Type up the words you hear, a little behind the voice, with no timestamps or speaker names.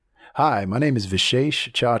Hi, my name is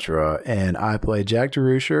Vishesh Chatra, and I play Jack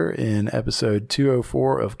Darusher in episode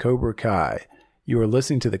 204 of Cobra Kai. You are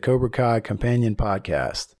listening to the Cobra Kai Companion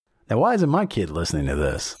Podcast. Now, why isn't my kid listening to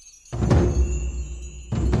this?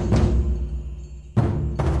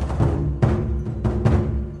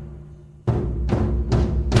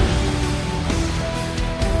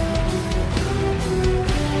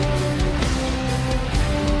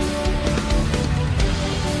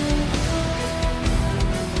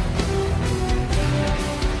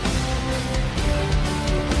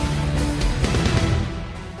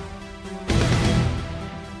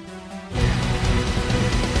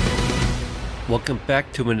 Welcome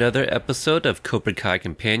back to another episode of Cobra Kai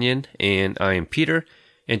Companion, and I am Peter,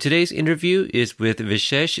 and today's interview is with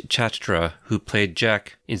Vishesh Chatra, who played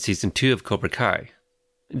Jack in Season 2 of Cobra Kai.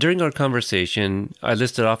 During our conversation, I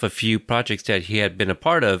listed off a few projects that he had been a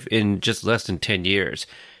part of in just less than 10 years.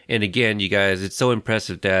 And again, you guys, it's so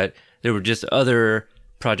impressive that there were just other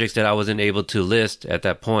projects that I wasn't able to list at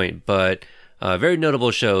that point, but very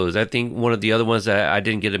notable shows. I think one of the other ones that I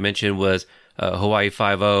didn't get to mention was Hawaii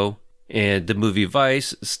Five-0, and the movie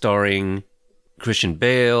Vice, starring Christian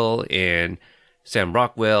Bale and Sam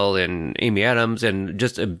Rockwell and Amy Adams, and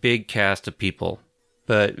just a big cast of people.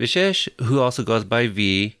 But Vishesh, who also goes by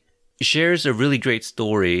V, shares a really great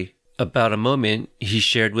story about a moment he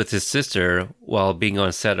shared with his sister while being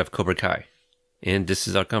on set of Cobra Kai. And this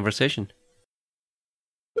is our conversation.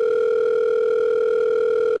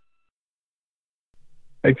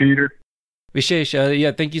 Hey, Peter.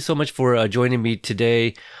 Vishesh, thank you so much for joining me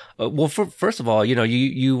today. First of all,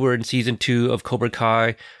 you were in season 2 of Cobra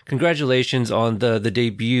Kai. Congratulations on the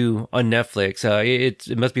debut on Netflix.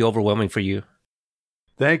 It must be overwhelming for you.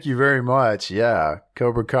 Thank you very much. Yeah,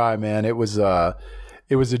 Cobra Kai, man. It was a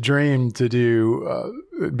dream to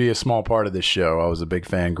be a small part of this show. I was a big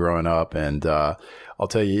fan growing up, and I'll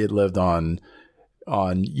tell you, it lived on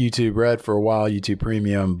YouTube Red for a while, YouTube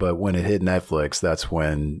Premium, but when it hit Netflix, that's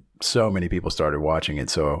when so many people started watching it.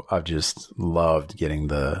 So I've just loved getting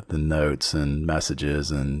the notes and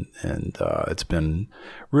messages, and it's been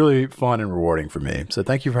really fun and rewarding for me. So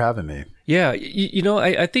thank you for having me. Yeah,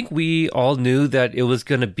 I think we all knew that it was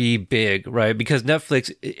going to be big, right? Because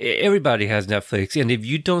Netflix, everybody has Netflix, and if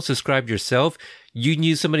you don't subscribe yourself, you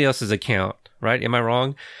use somebody else's account. Right? Am I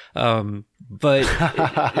wrong? But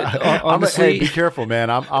honestly, hey, be careful,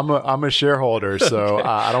 man. I'm a shareholder, so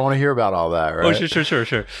I don't want to hear about all that. Right? Oh,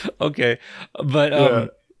 sure. Okay,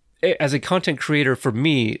 but as a content creator, for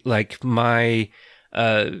me, like my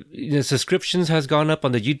subscriptions has gone up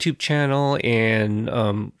on the YouTube channel, and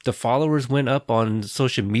the followers went up on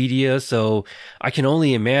social media. So I can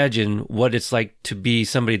only imagine what it's like to be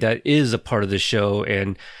somebody that is a part of the show,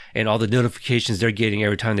 and all the notifications they're getting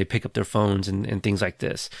every time they pick up their phones and things like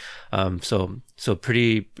this. So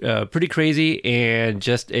pretty crazy, and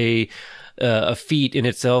just a feat in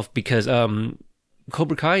itself, because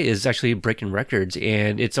Cobra Kai is actually breaking records,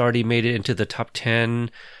 and it's already made it into the top 10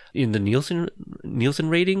 in the Nielsen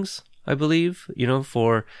ratings, I believe,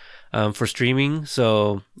 for streaming.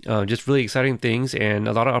 So just really exciting things, and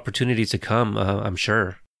a lot of opportunities to come, I'm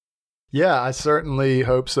sure. Yeah, I certainly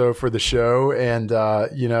hope so for the show. And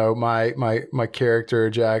my character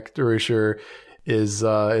Jack Darusher is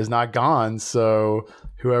not gone. So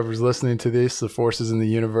whoever's listening to this, the forces in the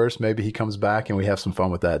universe, maybe he comes back and we have some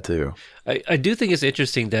fun with that too. I do think it's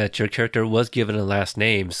interesting that your character was given a last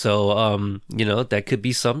name. So that could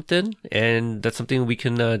be something, and that's something we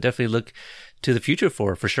can definitely look to the future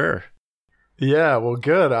for sure. Yeah, well,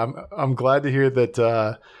 good. I'm glad to hear that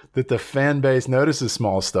the fan base notices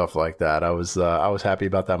small stuff like that. I was happy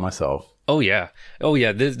about that myself. Oh yeah.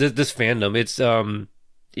 This fandom, it's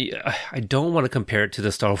I don't want to compare it to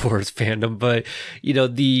the Star Wars fandom, but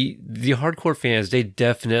the hardcore fans, they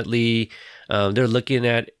definitely they're looking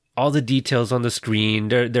at all the details on the screen.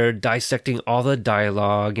 They're dissecting all the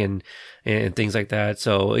dialogue and things like that.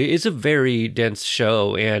 So it's a very dense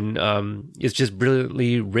show, and it's just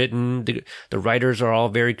brilliantly written. The writers are all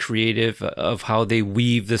very creative of how they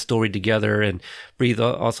weave the story together and breathe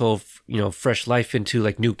also fresh life into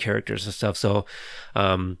like new characters and stuff. So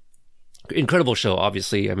incredible show,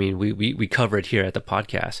 obviously. I mean, we cover it here at the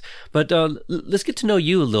podcast, but let's get to know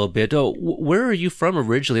you a little bit. Where are you from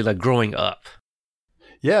originally, like growing up?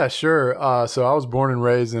 Yeah, sure. So I was born and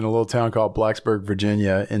raised in a little town called Blacksburg,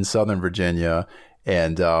 Virginia, in Southern Virginia,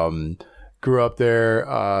 and grew up there.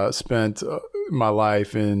 Spent my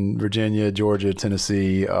life in Virginia, Georgia,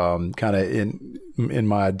 Tennessee. Kind of in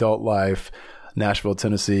my adult life, Nashville,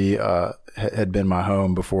 Tennessee had been my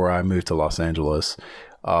home before I moved to Los Angeles.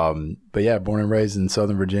 But yeah, born and raised in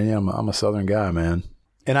Southern Virginia. I'm a Southern guy, man.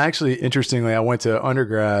 And actually, interestingly, I went to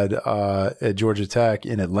undergrad at Georgia Tech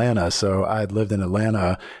in Atlanta. So I had lived in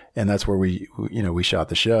Atlanta, and that's where we shot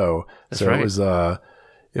the show. That's so right.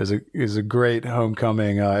 It was a great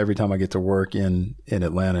homecoming every time I get to work in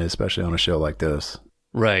Atlanta, especially on a show like this.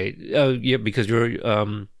 Right. Yeah, because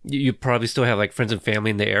you probably still have like friends and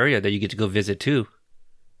family in the area that you get to go visit too.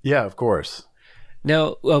 Yeah, of course.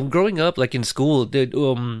 Now, growing up, like in school,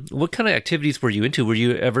 what kind of activities were you into? Were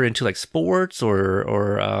you ever into like sports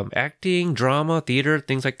or acting, drama, theater,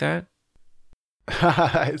 things like that?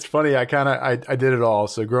 It's funny. I did it all.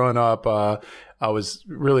 So growing up, I was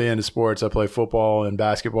really into sports. I played football and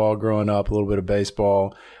basketball growing up, a little bit of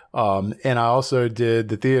baseball. And I also did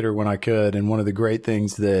the theater when I could. And one of the great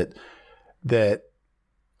things that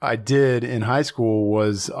I did in high school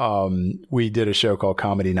was we did a show called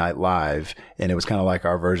Comedy Night Live, and it was kind of like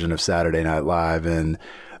our version of Saturday Night Live. And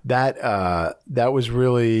that was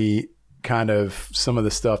really kind of some of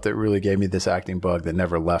the stuff that really gave me this acting bug that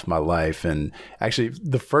never left my life. And actually,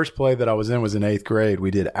 the first play that I was in was in 8th grade.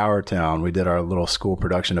 We did Our Town. We did our little school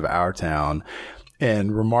production of Our Town.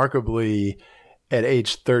 And remarkably, at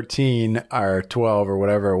age 13 or 12 or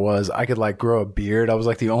whatever it was, I could like grow a beard. I was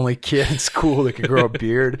like the only kid in school that could grow a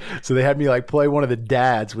beard. So they had me like play one of the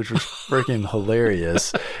dads, which was freaking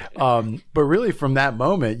hilarious. But really from that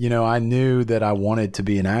moment, I knew that I wanted to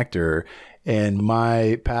be an actor, and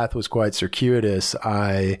my path was quite circuitous.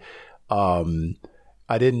 I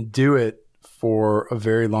didn't do it for a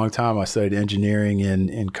very long time. I studied engineering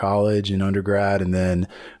in college and undergrad, and then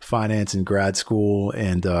finance in grad school.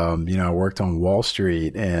 And, I worked on Wall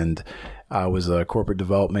Street, and I was a corporate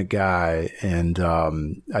development guy. And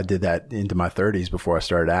I did that into my 30s before I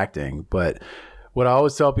started acting. But what I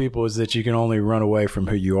always tell people is that you can only run away from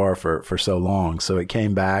who you are for so long. So it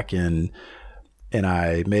came back, and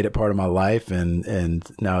I made it part of my life, and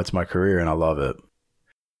now it's my career, and I love it.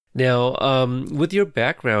 Now, with your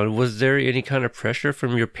background, was there any kind of pressure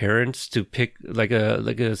from your parents to pick like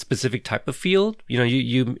a specific type of field?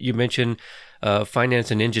 You mentioned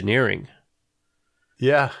finance and engineering.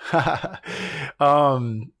 Yeah.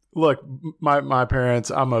 Look, my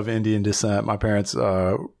parents, I'm of Indian descent. My parents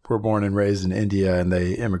were born and raised in India, and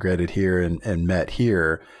they immigrated here and met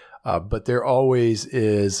here. But there always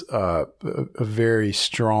is a very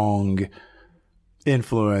strong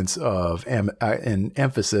influence of an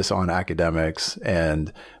emphasis on academics.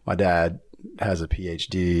 And my dad has a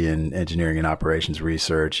PhD in engineering and operations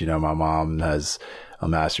research. My mom has a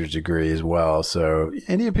master's degree as well. So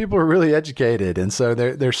Indian people are really educated. And so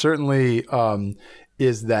there certainly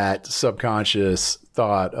is that subconscious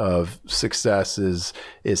thought of success is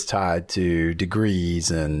tied to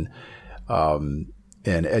degrees and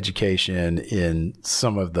education in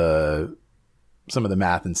some of the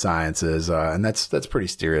math and sciences, and that's pretty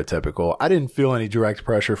stereotypical. I didn't feel any direct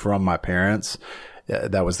pressure from my parents.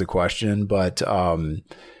 That was the question. But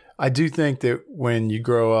I do think that when you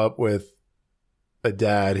grow up with a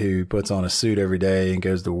dad who puts on a suit every day and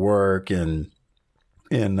goes to work, and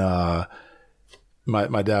my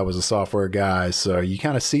dad was a software guy, so you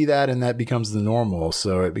kind of see that, and that becomes the normal.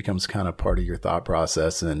 So it becomes kind of part of your thought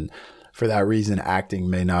process. And for that reason, acting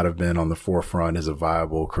may not have been on the forefront as a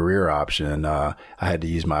viable career option. I had to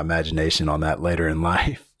use my imagination on that later in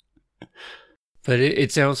life. But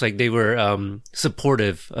it sounds like they were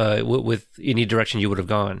supportive with any direction you would have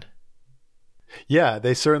gone. Yeah,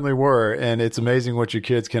 they certainly were. And it's amazing what your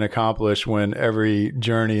kids can accomplish when every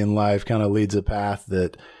journey in life kind of leads a path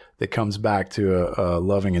that comes back to a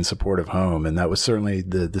loving and supportive home. And that was certainly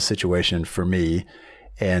the situation for me.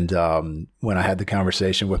 And when I had the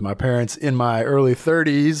conversation with my parents in my early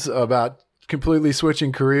 30s about completely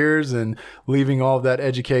switching careers and leaving all of that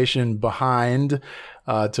education behind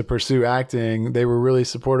to pursue acting, they were really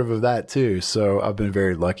supportive of that too. So I've been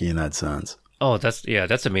very lucky in that sense. Oh, that's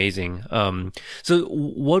amazing. So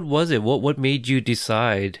what was it? What made you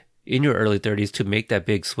decide in your early 30s to make that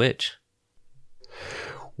big switch?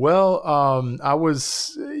 Well,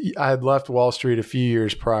 I had left Wall Street a few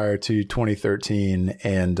years prior to 2013,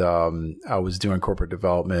 and I was doing corporate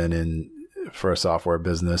development for a software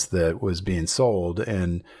business that was being sold.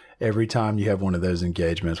 And every time you have one of those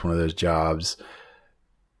engagements, one of those jobs,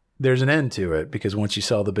 there's an end to it, because once you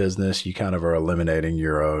sell the business, you kind of are eliminating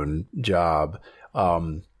your own job.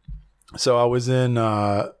 So I was in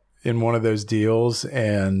one of those deals,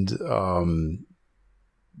 and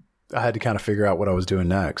I had to kind of figure out what I was doing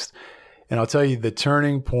next. And I'll tell you, the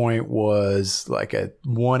turning point was like a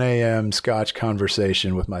 1 a.m. Scotch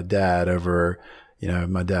conversation with my dad over,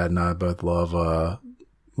 my dad and I both love a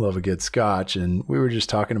good Scotch. And we were just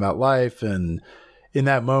talking about life and in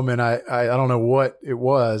that moment, I don't know what it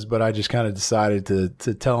was, but I just kind of decided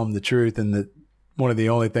to tell him the truth, and that one of the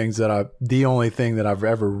only thing that I've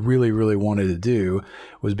ever really, really wanted to do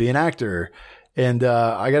was be an actor. And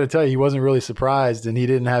I got to tell you, he wasn't really surprised, and he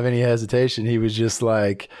didn't have any hesitation. He was just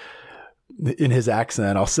like, in his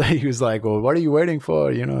accent, I'll say, he was like, well, what are you waiting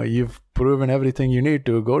for? You know, you've proven everything you need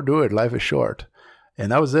to. Go do it. Life is short.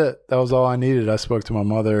 And that was it. That was all I needed. I spoke to my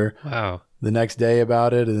mother the next day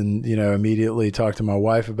about it, and, you know, immediately talked to my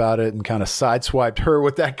wife about it and kind of sideswiped her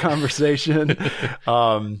with that conversation.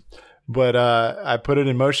 But I put it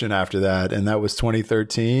in motion after that, and that was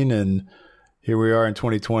 2013. And here we are in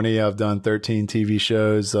 2020. I've done 13 TV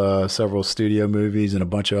shows, several studio movies, and a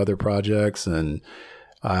bunch of other projects. And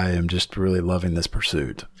I am just really loving this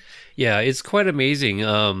pursuit. Yeah, it's quite amazing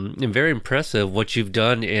and very impressive what you've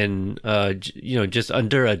done in, just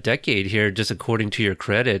under a decade here, just according to your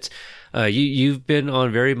credits. You've been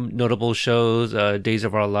on very notable shows, Days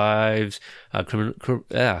of Our Lives,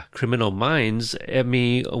 Criminal Minds,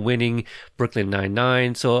 Emmy-winning Brooklyn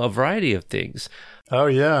Nine-Nine, so a variety of things. Oh,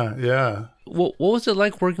 yeah, yeah. What was it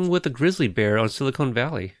like working with a grizzly bear on Silicon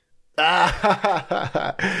Valley?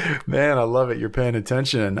 Man, I love it. You're paying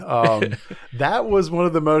attention. That was one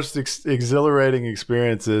of the most exhilarating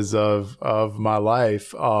experiences of my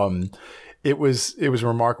life. It was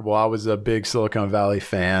remarkable. I was a big Silicon Valley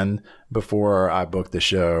fan before I booked the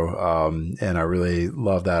show, and I really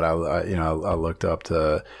loved that. I looked up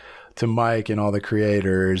to Mike and all the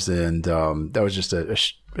creators, and that was just a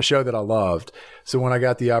show that I loved. So when I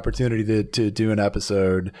got the opportunity to do an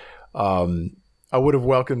episode, I would have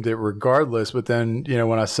welcomed it regardless. But then, you know,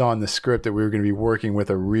 when I saw in the script that we were going to be working with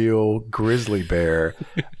a real grizzly bear,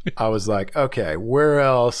 I was like, okay, where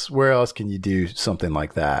else can you do something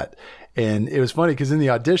like that? And it was funny because in the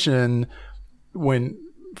audition,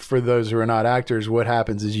 for those who are not actors, what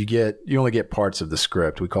happens is you only get parts of the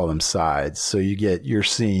script. We call them sides. So you get your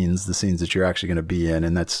scenes, the scenes that you're actually going to be in,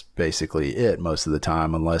 and that's basically it most of the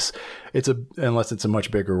time, unless it's a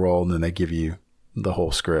much bigger role, and then they give you the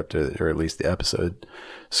whole script, or at least the episode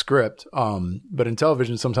script. But in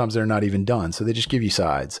television, sometimes they're not even done. So they just give you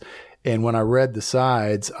sides. And when I read the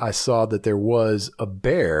sides, I saw that there was a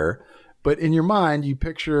bear, but in your mind, you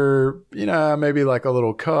picture, you know, maybe like a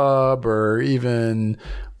little cub or even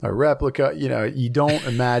a replica. You know, you don't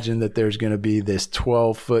imagine that there's going to be this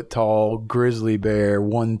 12-foot tall grizzly bear,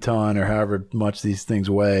 1 ton or however much these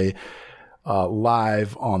things weigh,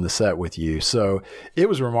 live on the set with you. So it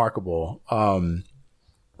was remarkable.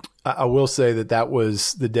 I will say that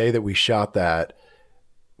was the day that we shot that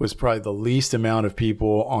was probably the least amount of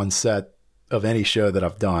people on set of any show that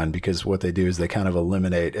I've done, because what they do is they kind of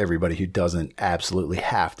eliminate everybody who doesn't absolutely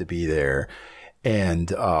have to be there.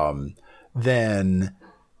 And then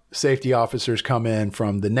safety officers come in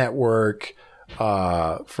from the network,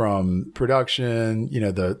 from production, you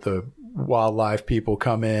know, the wildlife people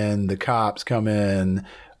come in, the cops come in,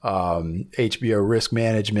 HBO risk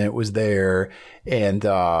management was there. And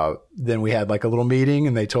then we had like a little meeting,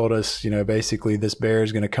 and they told us, you know, basically this bear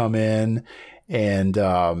is going to come in, and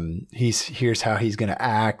here's how he's going to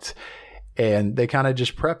act. And they kind of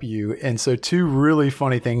just prep you. And so 2 really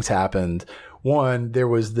funny things happened. One, there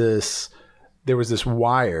was this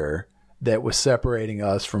wire that was separating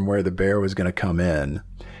us from where the bear was going to come in.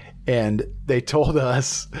 And they told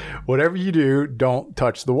us, whatever you do, don't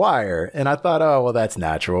touch the wire. And I thought, oh, well, that's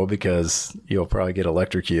natural because you'll probably get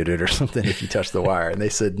electrocuted or something if you touch the wire. And they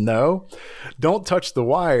said, no, don't touch the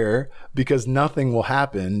wire because nothing will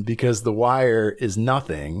happen, because the wire is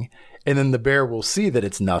nothing. And then the bear will see that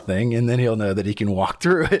it's nothing, and then he'll know that he can walk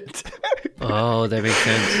through it. Oh, that makes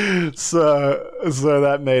sense. So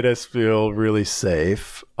that made us feel really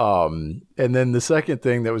safe. And then the second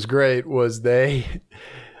thing that was great was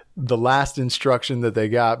the last instruction that they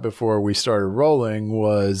got before we started rolling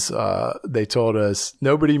was they told us,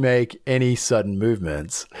 nobody make any sudden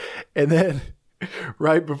movements. And then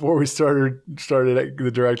right before we started,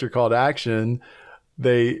 the director called action.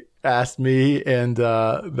 They asked me and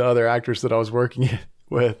the other actors that I was working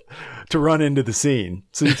with to run into the scene.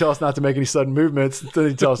 So you tell us not to make any sudden movements, then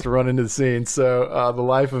you tell us to run into the scene. So the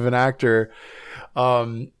life of an actor.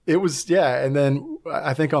 It was, yeah. And then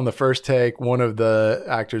I think on the first take, one of the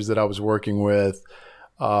actors that I was working with,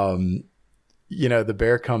 you know, the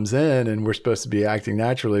bear comes in and we're supposed to be acting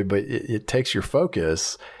naturally, but it takes your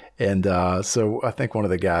focus. And, so I think one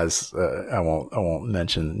of the guys, I won't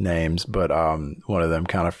mention names, but, one of them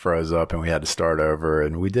kind of froze up and we had to start over,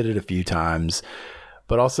 and we did it a few times.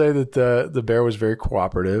 But I'll say that the bear was very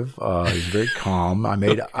cooperative. He was very calm. I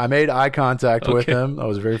made eye contact with him. I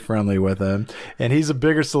was very friendly with him, and he's a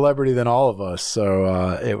bigger celebrity than all of us.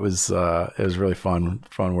 So it was really fun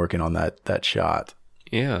working on that shot.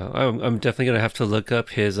 Yeah, I'm definitely gonna have to look up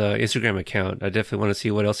his Instagram account. I definitely want to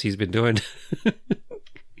see what else he's been doing.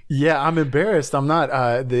 Yeah, I'm embarrassed. I'm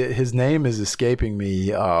not. His name is escaping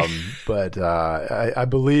me, but I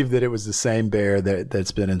believe that it was the same bear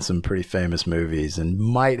that's been in some pretty famous movies and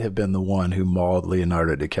might have been the one who mauled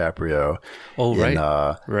Leonardo DiCaprio. Oh,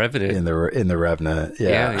 right, Revenant in the Revenant.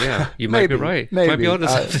 Yeah. You might be right. Maybe. Might be onto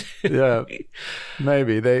something. Yeah,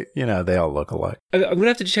 maybe they all look alike. I'm gonna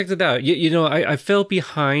have to check that out. I fell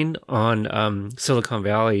behind on Silicon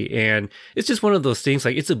Valley, and it's just one of those things.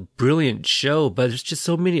 Like, it's a brilliant show, but there's just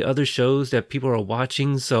so many other shows that people are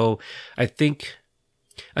watching. So I think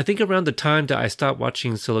around the time that I stopped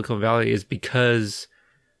watching Silicon Valley is because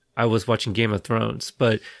I was watching Game of Thrones.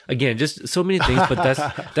 But again, just so many things. But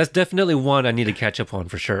that's definitely one I need to catch up on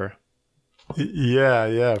for sure.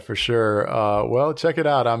 Yeah, for sure. Well, check it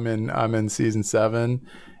out. I'm in season 7,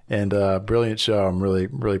 and brilliant show. I'm really,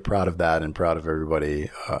 really proud of that, and proud of everybody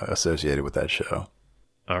associated with that show.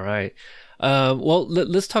 All right. Well,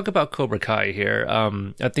 let's talk about Cobra Kai here.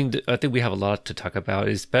 I think we have a lot to talk about,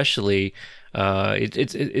 especially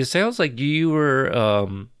it sounds like you were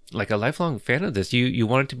like a lifelong fan of this. You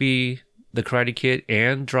wanted to be the Karate Kid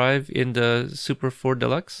and drive in the Super Ford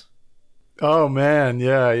Deluxe? Oh man,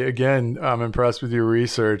 yeah. Again, I'm impressed with your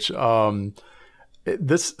research. So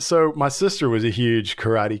my sister was a huge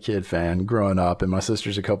Karate Kid fan growing up, and my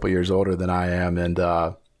sister's a couple years older than I am, and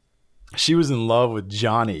she was in love with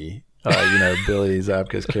Johnny. Billy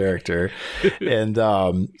Zabka's character. And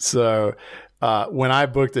so when I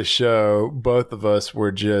booked the show, both of us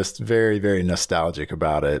were just very, very nostalgic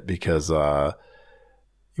about it because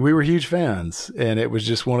we were huge fans. And it was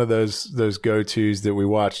just one of those go-tos that we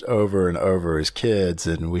watched over and over as kids.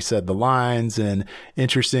 And we said the lines. And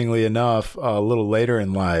interestingly enough, a little later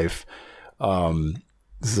in life,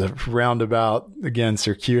 this is a roundabout, again,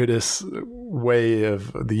 circuitous way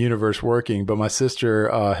of the universe working. But my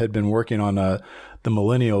sister had been working on the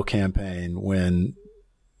Millennial campaign when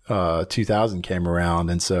 2000 came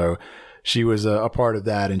around. And so she was a part of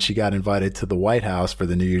that, and she got invited to the White House for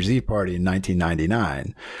the New Year's Eve party in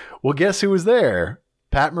 1999. Well, guess who was there?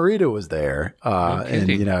 Pat Morita was there.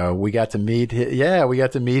 And, we got to meet him. Yeah, we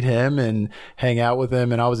got to meet him and hang out with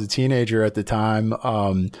him. And I was a teenager at the time.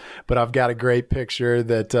 But I've got a great picture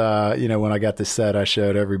that, when I got to set, I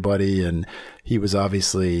showed everybody. And he was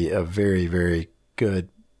obviously a very, very good,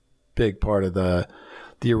 big part of the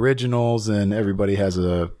originals. And everybody has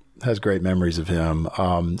great memories of him.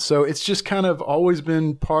 So it's just kind of always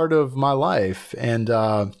been part of my life. And,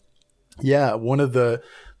 one of the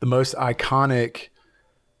most iconic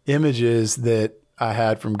images that I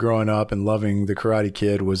had from growing up and loving the Karate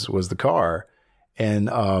Kid was the car. And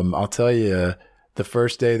I'll tell you, the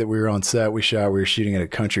first day that we were on set, we were shooting at a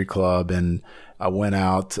country club, and I went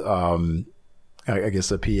out. I guess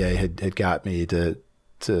a PA had got me to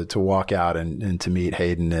walk out and to meet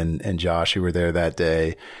Hayden and Josh, who were there that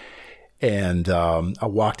day. And I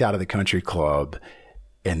walked out of the country club,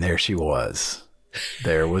 and there she was.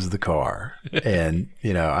 There was the car. And,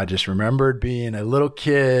 I just remembered being a little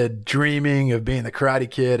kid dreaming of being the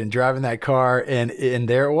Karate Kid and driving that car. And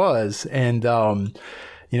there it was. And, I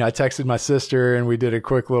texted my sister, and we did a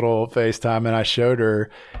quick little FaceTime, and I showed her,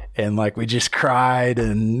 and we just cried,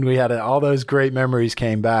 and we had all those great memories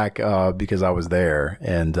came back, because I was there.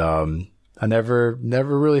 And, I never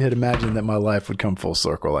really had imagined that my life would come full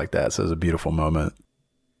circle like that. So it was a beautiful moment.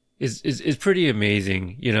 It's pretty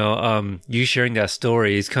amazing. You sharing that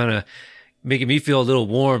story is kind of making me feel a little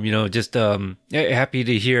warm, just happy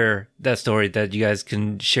to hear that story, that you guys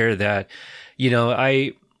can share that.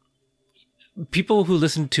 People who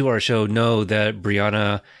listen to our show know that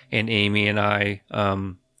Brianna and Amy and I,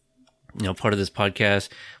 part of this podcast,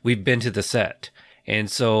 we've been to the set. And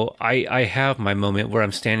so I have my moment where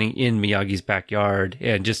I'm standing in Miyagi's backyard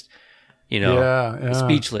and just,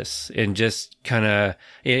 speechless, and just kind of,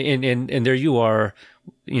 and there you are,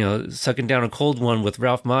 sucking down a cold one with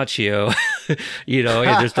Ralph Macchio, and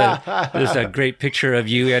there's that great picture of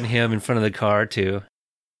you and him in front of the car too.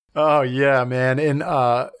 Oh yeah, man.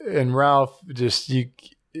 And Ralph, just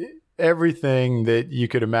everything that you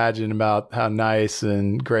could imagine about how nice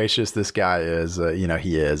and gracious this guy is,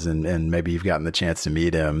 he is, and maybe you've gotten the chance to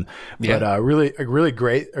meet him. Yeah. But a really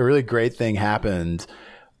great thing happened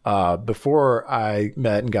before I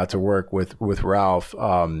met and got to work with Ralph.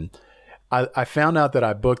 I found out that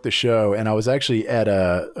I booked the show, and I was actually at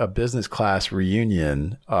a business class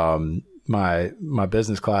reunion my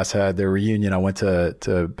business class had their reunion. I went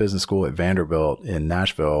to business school at Vanderbilt in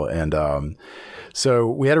Nashville, and so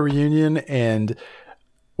we had a reunion. And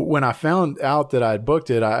when I found out that I had booked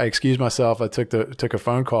it, I excused myself. I took a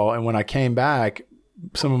phone call, and when I came back,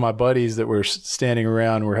 some of my buddies that were standing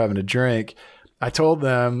around were having a drink. I told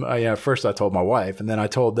them, first I told my wife, and then I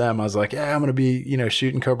told them, I was like, yeah, I'm going to be,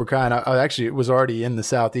 shooting Cobra Kai. And I actually was already in the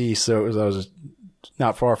Southeast. So I was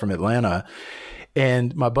not far from Atlanta.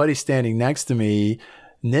 And my buddy standing next to me,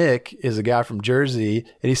 Nick, is a guy from Jersey.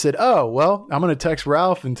 And he said, oh, well, I'm going to text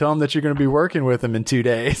Ralph and tell him that you're going to be working with him in 2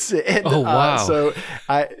 days. And, oh, wow. So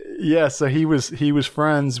he was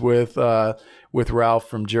friends with Ralph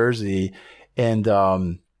from Jersey.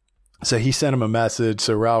 And, so he sent him a message.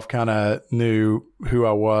 So Ralph kind of knew who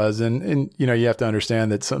I was. And, you have to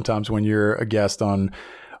understand that sometimes when you're a guest on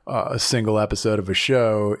a single episode of a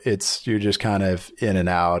show, you're just kind of in and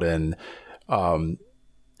out. And,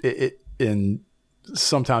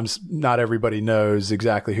 sometimes not everybody knows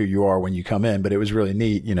exactly who you are when you come in, but it was really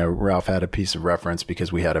neat. Ralph had a piece of reference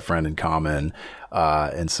because we had a friend in common.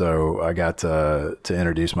 And so I got to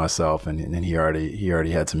introduce myself, and he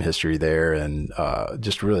already had some history there, and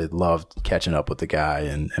just really loved catching up with the guy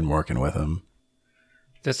and working with him.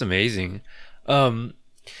 That's amazing.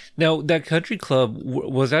 Now that country club,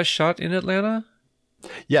 was that shot in Atlanta?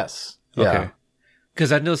 Yes. Yeah. Okay.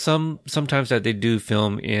 Because I know sometimes that they do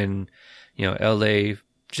film in, LA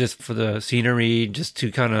just for the scenery, just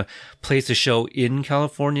to kind of place a show in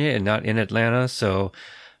California and not in Atlanta. So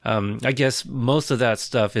I guess most of that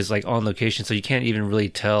stuff is like on location, so you can't even really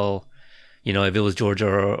tell, if it was Georgia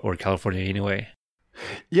or California anyway.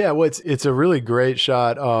 Yeah, well, it's a really great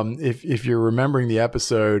shot. If you're remembering the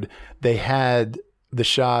episode, they had the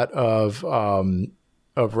shot of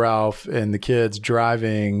Ralph and the kids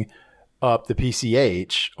driving up the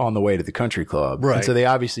PCH on the way to the country club. Right. And so they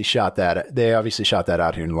obviously shot that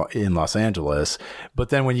out here in Los Angeles. But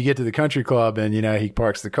then when you get to the country club and, he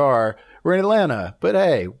parks the car, we're in Atlanta, but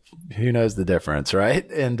hey, who knows the difference, right?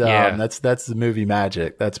 And that's the movie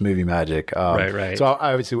magic. That's movie magic. Right. So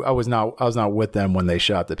I was not with them when they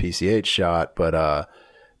shot the PCH shot, but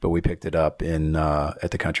we picked it up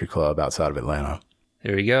at the country club outside of Atlanta.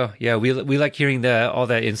 There you go. Yeah, we like hearing all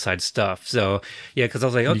that inside stuff. So yeah, because I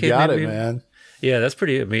was like, okay, you got it, man. Yeah, that's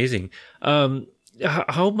pretty amazing.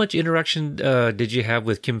 How much interaction did you have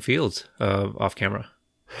with Kim Fields off camera?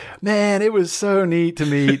 Man, it was so neat to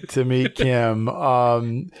meet Kim.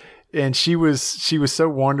 And she was so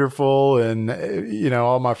wonderful, and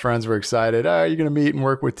all my friends were excited. Oh, you're going to meet and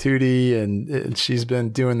work with Tootie, and she's been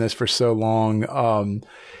doing this for so long.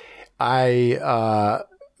 I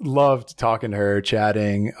loved talking to her,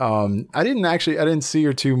 chatting. I didn't see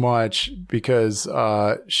her too much because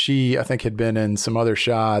she, I think, had been in some other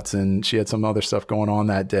shots and she had some other stuff going on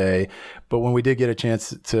that day. But when we did get a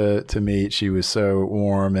chance to meet, she was so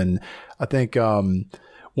warm. And I think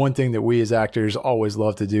one thing that we as actors always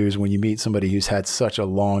love to do is when you meet somebody who's had such a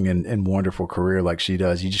long and wonderful career like she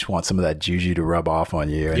does, you just want some of that juju to rub off on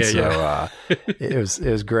you. And it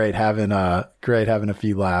was great having a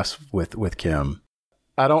few laughs with Kim.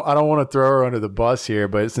 I don't want to throw her under the bus here,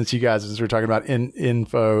 but since we're talking about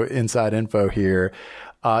inside info here,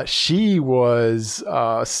 she was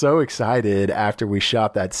so excited after we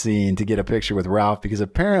shot that scene to get a picture with Ralph, because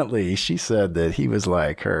apparently she said that he was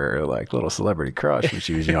like her little celebrity crush when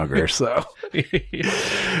she was younger. So we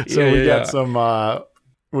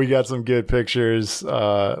got some good pictures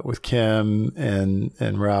with Kim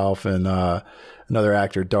and Ralph and another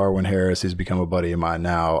actor, Darwin Harris, who's become a buddy of mine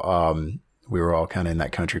now. We were all kind of in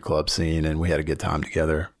that country club scene, and we had a good time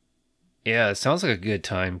together. Yeah, it sounds like a good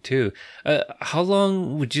time too. How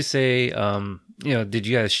long would you say, did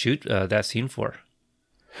you guys shoot that scene for?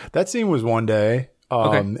 That scene was 1 day.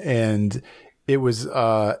 Okay. And it was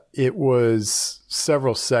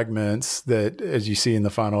several segments that, as you see in the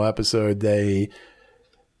final episode, they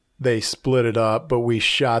split it up, but we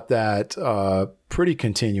shot that pretty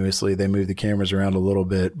continuously. They moved the cameras around a little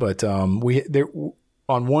bit, but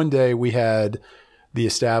on 1 day, we had the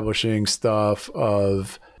establishing stuff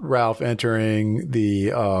of Ralph entering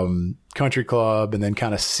the country club and then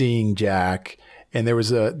kind of seeing Jack. And there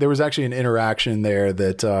was actually an interaction there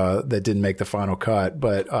that didn't make the final cut,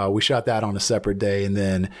 but we shot that on a separate day, and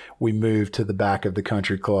then we moved to the back of the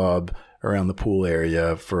country club around the pool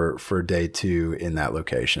area for day 2 in that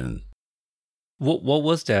location. What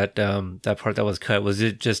was that part that was cut? Was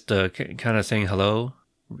it just kind of saying hello,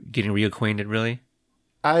 getting reacquainted, really?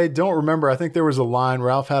 I don't remember. I think there was a line.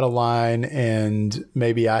 Ralph had a line, and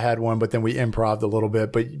maybe I had one, but then we improv'd a little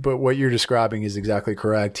bit. But what you're describing is exactly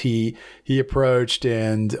correct. He approached,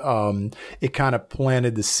 and it kind of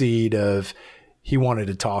planted the seed of he wanted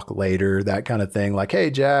to talk later, that kind of thing. Like,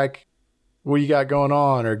 hey, Jack, what you got going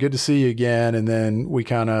on? Or good to see you again. And then we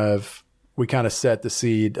kind of set the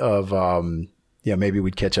seed of maybe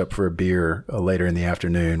we'd catch up for a beer later in the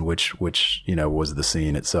afternoon, which was the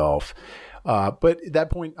scene itself. But that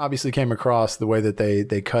point obviously came across the way that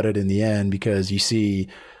they cut it in the end, because you see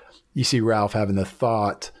Ralph having the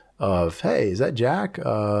thought of, hey, is that Jack?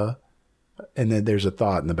 And then there's a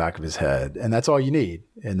thought in the back of his head, and that's all you need.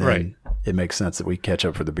 And then It makes sense that we catch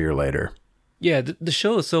up for the beer later. Yeah, the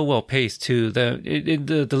show is so well paced too.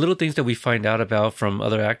 The little things that we find out about from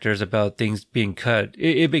other actors about things being cut,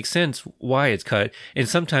 it makes sense why it's cut. And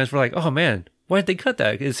sometimes we're like, oh man, why did they cut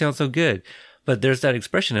that? It sounds so good. But there's that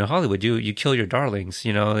expression in Hollywood: you kill your darlings.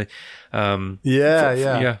 For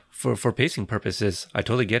pacing purposes, I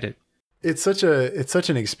totally get it. It's such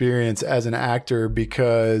an experience as an actor,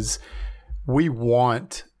 because we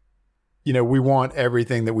want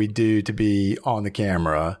everything that we do to be on the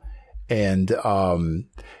camera, and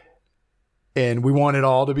we want it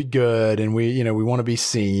all to be good, and we want to be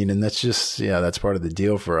seen, and that's part of the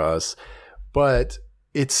deal for us. But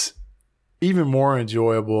it's even more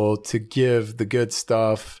enjoyable to give the good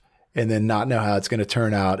stuff and then not know how it's going to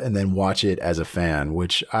turn out, and then watch it as a fan,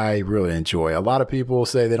 which I really enjoy. A lot of people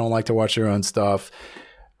say they don't like to watch their own stuff.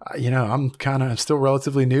 I'm still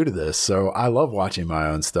relatively new to this, so I love watching my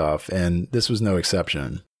own stuff, and this was no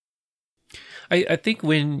exception. I think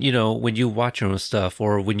when you watch your own stuff,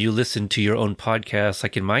 or when you listen to your own podcast,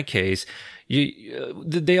 like in my case,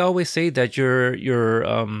 they always say that you're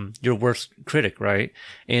your worst critic, right?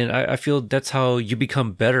 And I feel that's how you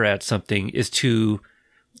become better at something, is to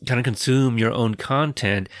kind of consume your own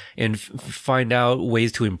content and find out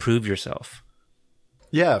ways to improve yourself.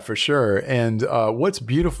 Yeah, for sure. And what's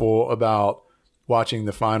beautiful about watching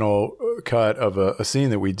the final cut of a scene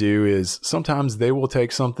that we do is sometimes they will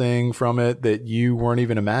take something from it that you weren't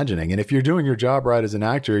even imagining. And if you're doing your job right as an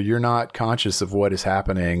actor, you're not conscious of what is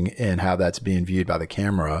happening and how that's being viewed by the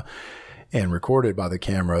camera and recorded by the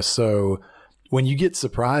camera. So when you get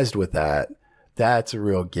surprised with that, that's a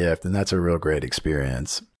real gift, and that's a real great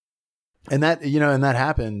experience. And that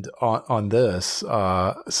happened on this,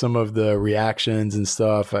 some of the reactions and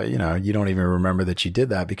stuff, you don't even remember that you did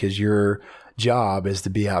that, because your job is to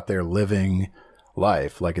be out there living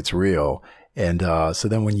life like it's real. And so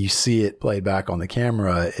then when you see it played back on the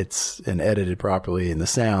camera, and edited properly, and the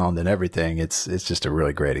sound and everything, it's just a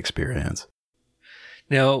really great experience.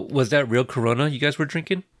 Now, was that real Corona you guys were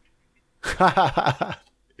drinking? I've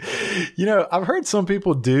heard some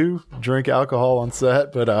people do drink alcohol on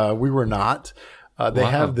set, but we were not. They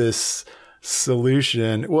have this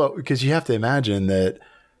solution. Well, because you have to imagine that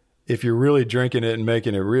if you're really drinking it and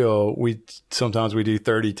making it real, sometimes we do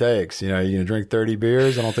 30 takes. You're going to drink 30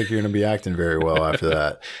 beers. I don't think you're going to be acting very well after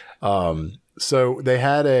that. So they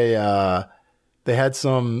had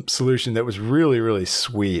some solution that was really, really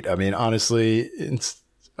sweet. I mean, honestly,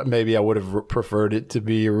 maybe I would have preferred it to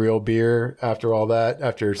be a real beer after all that,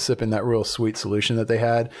 after sipping that real sweet solution that they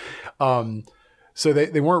had. So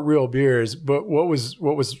they weren't real beers, but what was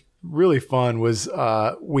really fun was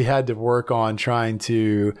we had to work on trying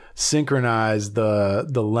to synchronize the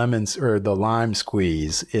lemons or the lime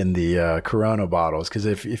squeeze in the Corona bottles, because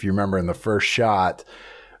if you remember in the first shot,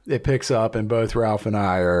 it picks up and both Ralph and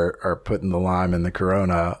I are putting the lime in the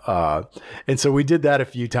Corona, and so we did that a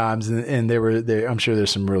few times, and I'm sure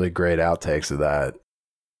there's some really great outtakes of that.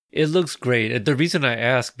 It looks great. The reason I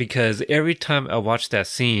ask, because every time I watch that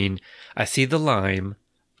scene, I see the lime,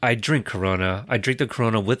 I drink Corona. I drink the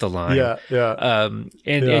Corona with the lime. Yeah.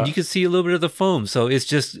 And you can see a little bit of the foam. So it's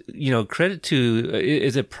just, credit to,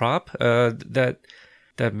 is it Prop that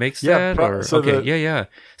makes that?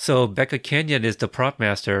 So Becca Kenyon is the prop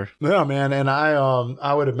master. Yeah, man. And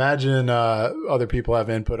I would imagine other people have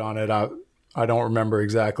input on it. I don't remember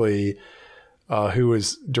exactly who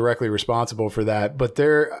was directly responsible for that, but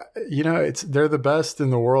they're the best in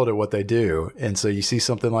the world at what they do. And so you see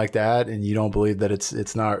something like that and you don't believe that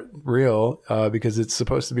it's not real, because it's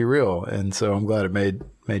supposed to be real. And so I'm glad it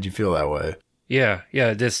made you feel that way. Yeah.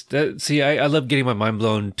 I love getting my mind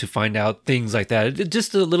blown to find out things like that.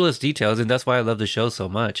 Just the littlest details. And that's why I love the show so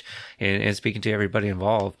much, and speaking to everybody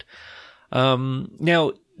involved.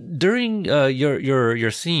 Now during,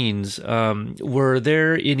 your scenes, were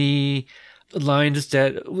there any lines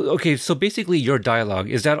so basically your dialogue,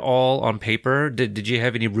 is that all on paper? Did you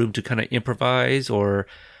have any room to kind of improvise or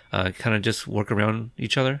kind of just work around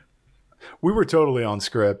each other? We were totally on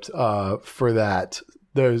script for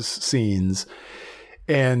those scenes.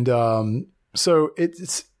 And so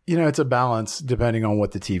it's, it's a balance depending on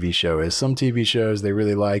what the TV show is. Some TV shows, they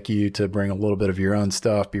really like you to bring a little bit of your own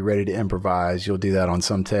stuff, be ready to improvise. You'll do that on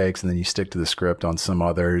some takes, and then you stick to the script on some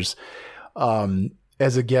others.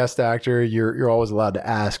 As a guest actor, you're always allowed to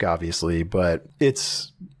ask, obviously, but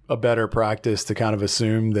it's a better practice to kind of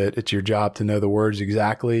assume that it's your job to know the words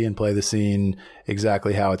exactly and play the scene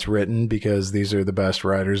exactly how it's written, because these are the best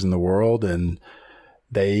writers in the world and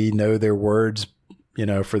they know their words,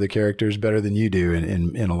 for the characters better than you do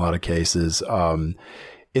in a lot of cases.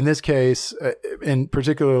 In this case, and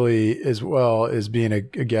particularly as well as being a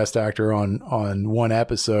guest actor on one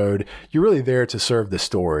episode, you're really there to serve the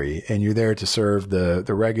story, and you're there to serve the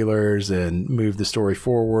regulars and move the story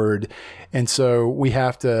forward. And so we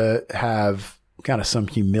have to have kind of some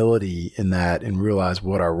humility in that and realize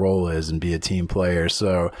what our role is and be a team player.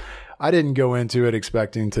 So I didn't go into it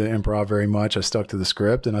expecting to improv very much. I stuck to the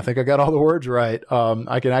script, and I think I got all the words right.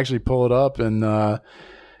 I can actually pull it up and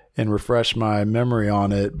refresh my memory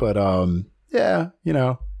on it. But yeah,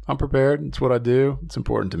 I'm prepared. It's what I do. It's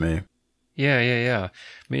important to me. Yeah.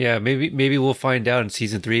 Maybe we'll find out in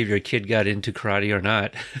season 3 if your kid got into karate or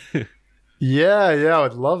not. Yeah. I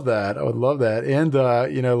would love that. And,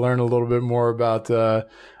 learn a little bit more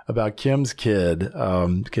about Kim's kid,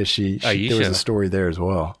 because there was a story there as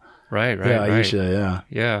well. Right. Yeah, Aisha,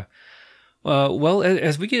 yeah. Well,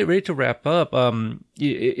 as we get ready to wrap up,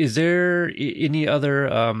 is there any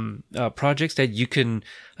other projects that you can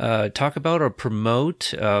talk about or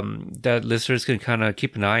promote that listeners can kind of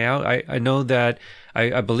keep an eye out? I know that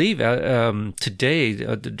I believe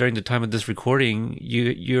today, during the time of this recording,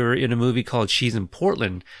 you're in a movie called She's in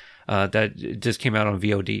Portland that just came out on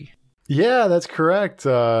VOD. Yeah, that's correct.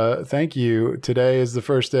 Thank you. Today is the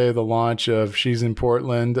first day of the launch of She's in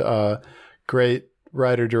Portland. Great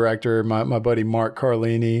writer-director, my buddy Mark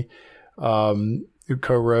Carlini, who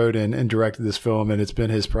co-wrote and directed this film, and it's been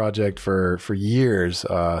his project for years.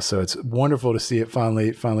 So it's wonderful to see it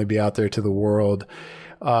finally be out there to the world.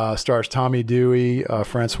 Stars Tommy Dewey,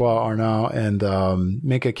 Francois Arnault, and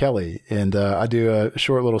Minka Kelly. And I do a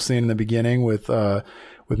short little scene in the beginning with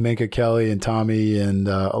Minka Kelly and Tommy and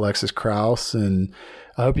Alexis Krauss, and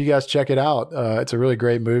I hope you guys check it out. It's a really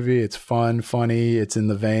great movie. It's fun, funny. It's in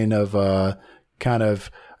the vein of kind of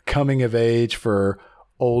coming of age for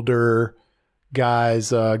older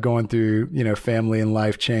guys going through, family and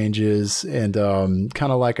life changes, and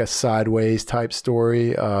kind of like a Sideways type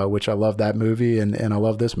story, which I love that movie, and I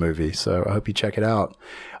love this movie. So I hope you check it out.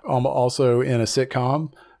 I'm also in a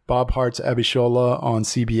sitcom, Bob Hart's Abishola, on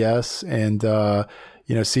CBS, and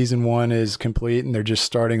season 1 is complete, and they're just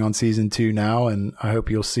starting on season 2 now. And I hope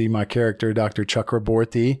you'll see my character, Dr.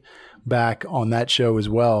 Chakraborty, back on that show as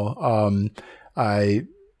well. I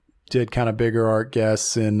did kind of bigger art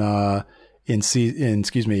guests in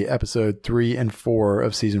episode 3 and 4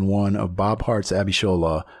 of season 1 of Bob Hart's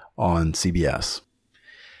Abishola on CBS.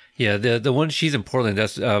 Yeah, the one She's in Portland,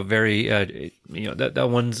 that's very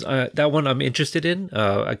that one I'm interested in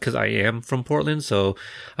because I am from Portland, so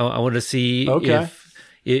I want to see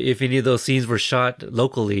if any of those scenes were shot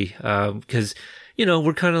locally, because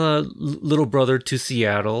we're kind of a little brother to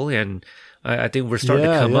Seattle, and I think we're starting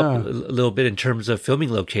to come up a little bit in terms of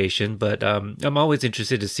filming location, but I'm always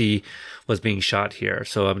interested to see what's being shot here,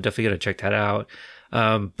 so I'm definitely going to check that out.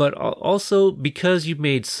 But also, because you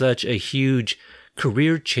made such a huge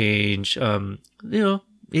career change, in your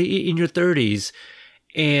 30s,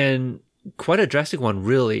 and quite a drastic one,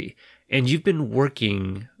 really, and you've been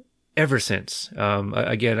working ever since.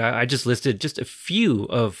 Again, I just listed just a few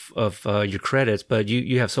of your credits, but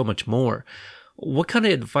you have so much more. What kind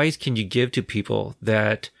of advice can you give to people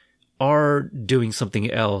that are doing something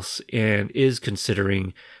else and is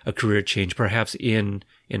considering a career change, perhaps in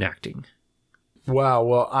acting? Wow.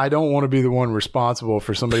 Well, I don't want to be the one responsible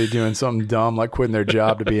for somebody doing something dumb like quitting their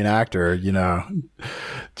job to be an actor.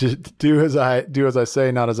 Just do as I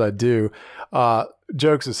say, not as I do.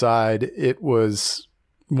 Jokes aside, it was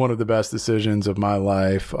one of the best decisions of my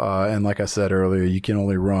life. And like I said earlier, you can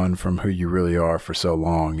only run from who you really are for so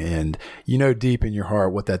long. And deep in your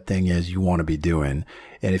heart what that thing is you want to be doing.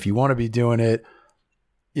 And if you want to be doing it,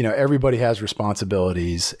 everybody has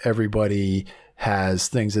responsibilities. Everybody has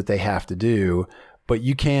things that they have to do, but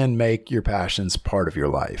you can make your passions part of your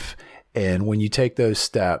life. And when you take those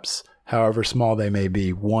steps, however small they may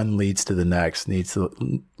be, one leads to the next, leads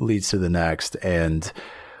to the next, and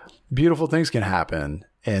beautiful things can happen.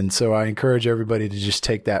 And so I encourage everybody to just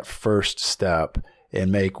take that first step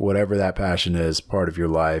and make whatever that passion is part of your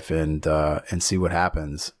life, and see what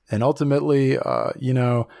happens. And ultimately,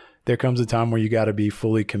 there comes a time where you got to be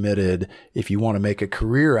fully committed if you want to make a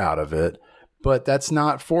career out of it. But that's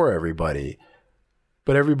not for everybody.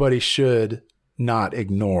 But everybody should not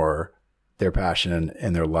ignore their passion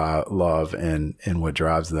and their love and what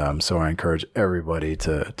drives them. So I encourage everybody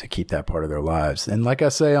to keep that part of their lives. And like I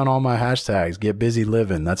say on all my hashtags, get busy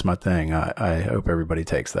living. That's my thing. I hope everybody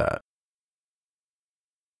takes that.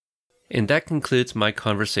 And that concludes my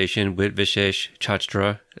conversation with Vishesh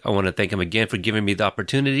Chachtra. I want to thank him again for giving me the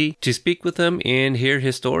opportunity to speak with him and hear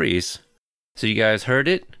his stories. So you guys heard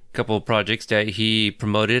it. A couple of projects that he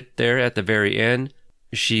promoted there at the very end.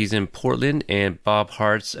 She's in Portland and Bob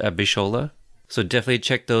Hart's Bishola. So definitely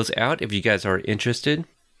check those out if you guys are interested.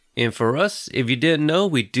 And for us, if you didn't know,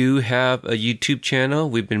 we do have a YouTube channel.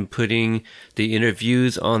 We've been putting the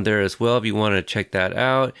interviews on there as well if you want to check that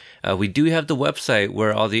out. We do have the website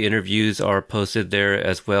where all the interviews are posted there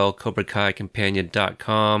as well,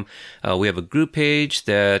 CobraKaiCompanion.com. We have a group page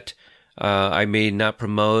that I may not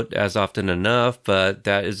promote as often enough, but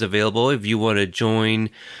that is available if you want to join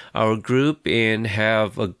our group and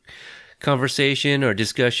have a conversation or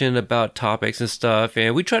discussion about topics and stuff.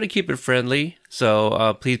 And we try to keep it friendly,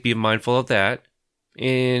 so please be mindful of that.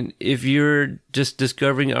 And if you're just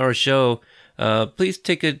discovering our show, please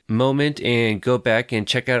take a moment and go back and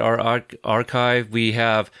check out our archive. We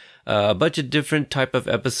have a bunch of different type of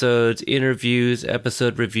episodes, interviews,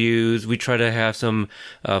 episode reviews. We try to have some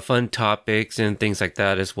fun topics and things like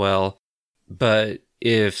that as well. But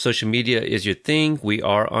if social media is your thing, we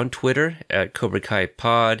are on Twitter at Cobra Kai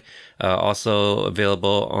Pod, also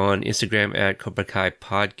available on Instagram at Cobra Kai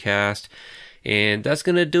Podcast. And that's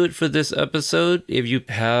going to do it for this episode. If you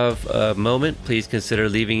have a moment, please consider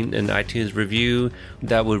leaving an iTunes review.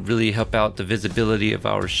 That would really help out the visibility of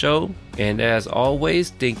our show. And as always,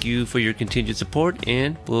 thank you for your continued support,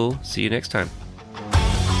 and we'll see you next time.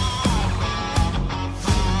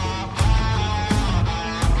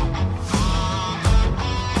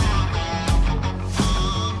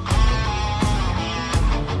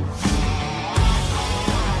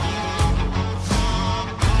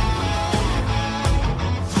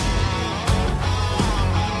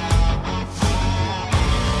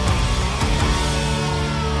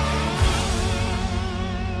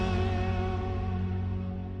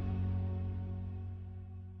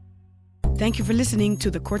 Thank you for listening to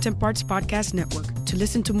the Court and Parts Podcast Network. To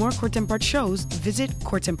listen to more Court and Parts shows, visit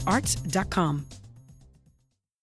courtandarts.com.